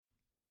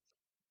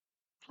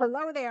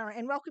Hello there,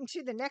 and welcome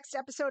to the next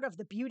episode of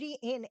the Beauty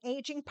in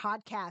Aging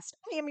podcast.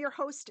 I am your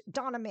host,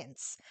 Donna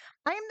Mintz.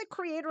 I am the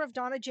creator of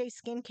Donna J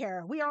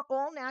Skincare. We are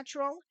all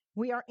natural,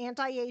 we are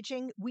anti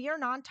aging, we are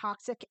non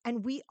toxic,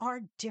 and we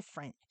are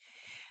different.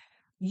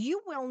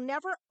 You will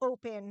never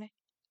open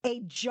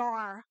a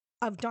jar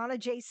of Donna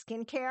J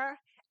Skincare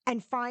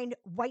and find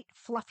white,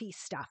 fluffy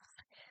stuff.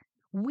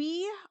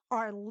 We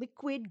are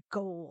liquid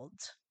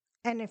gold.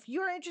 And if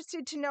you're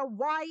interested to know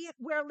why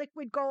we're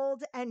liquid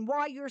gold and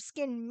why your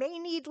skin may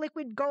need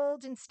liquid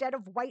gold instead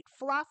of white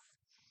fluff,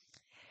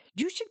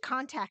 you should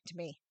contact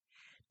me,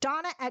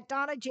 Donna at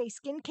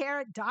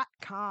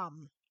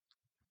DonnaJSkincare.com.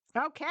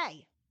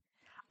 Okay,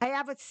 I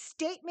have a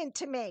statement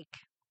to make.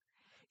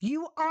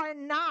 You are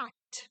not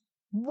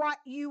what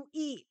you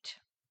eat.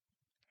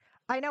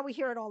 I know we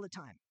hear it all the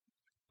time.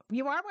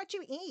 You are what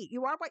you eat.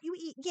 You are what you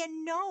eat.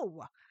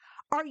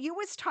 Are you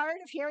as tired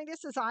of hearing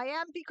this as I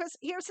am? Because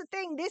here's the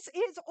thing, this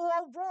is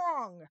all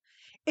wrong.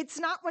 It's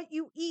not what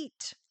you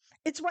eat,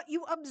 it's what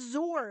you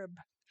absorb.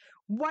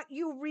 What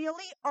you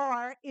really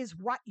are is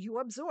what you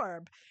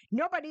absorb.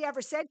 Nobody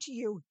ever said to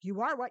you,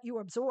 you are what you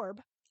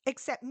absorb,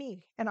 except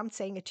me. And I'm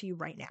saying it to you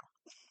right now.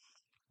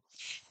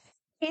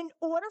 In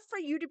order for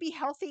you to be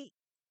healthy,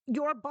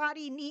 your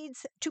body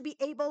needs to be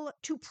able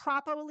to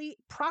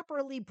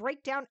properly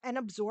break down and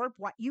absorb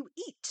what you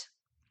eat.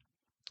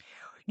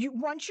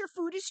 Once your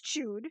food is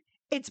chewed,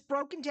 it's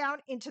broken down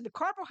into the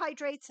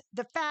carbohydrates,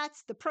 the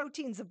fats, the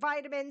proteins, the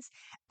vitamins,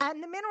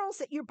 and the minerals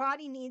that your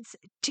body needs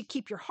to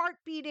keep your heart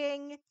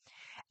beating,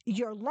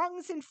 your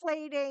lungs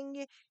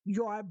inflating,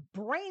 your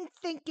brain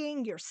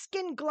thinking, your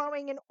skin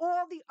glowing, and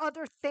all the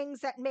other things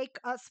that make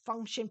us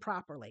function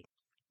properly.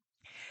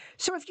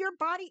 So if your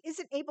body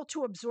isn't able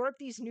to absorb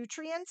these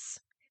nutrients,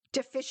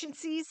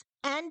 deficiencies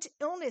and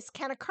illness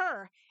can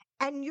occur,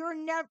 and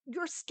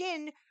your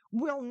skin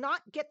will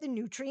not get the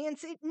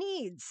nutrients it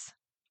needs.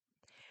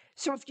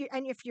 So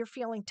if you're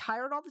feeling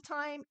tired all the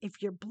time,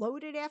 if you're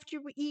bloated after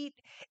you eat,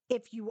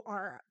 if you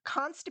are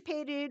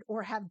constipated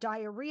or have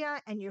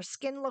diarrhea and your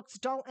skin looks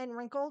dull and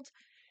wrinkled,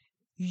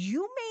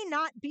 you may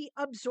not be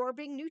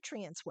absorbing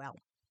nutrients well.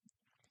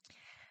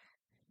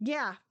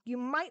 Yeah, you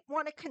might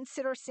want to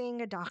consider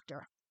seeing a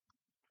doctor.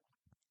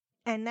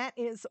 And that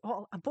is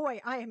all. Boy,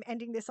 I am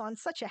ending this on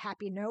such a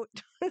happy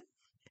note.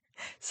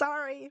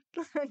 Sorry.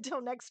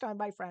 Until next time,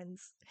 my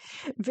friends.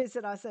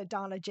 Visit us at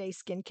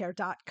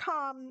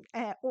DonnaJSkincare.com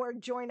or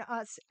join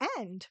us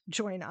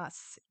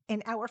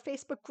in our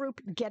Facebook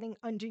group, Getting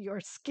Under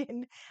Your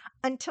Skin.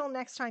 Until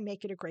next time,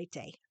 make it a great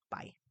day.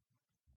 Bye.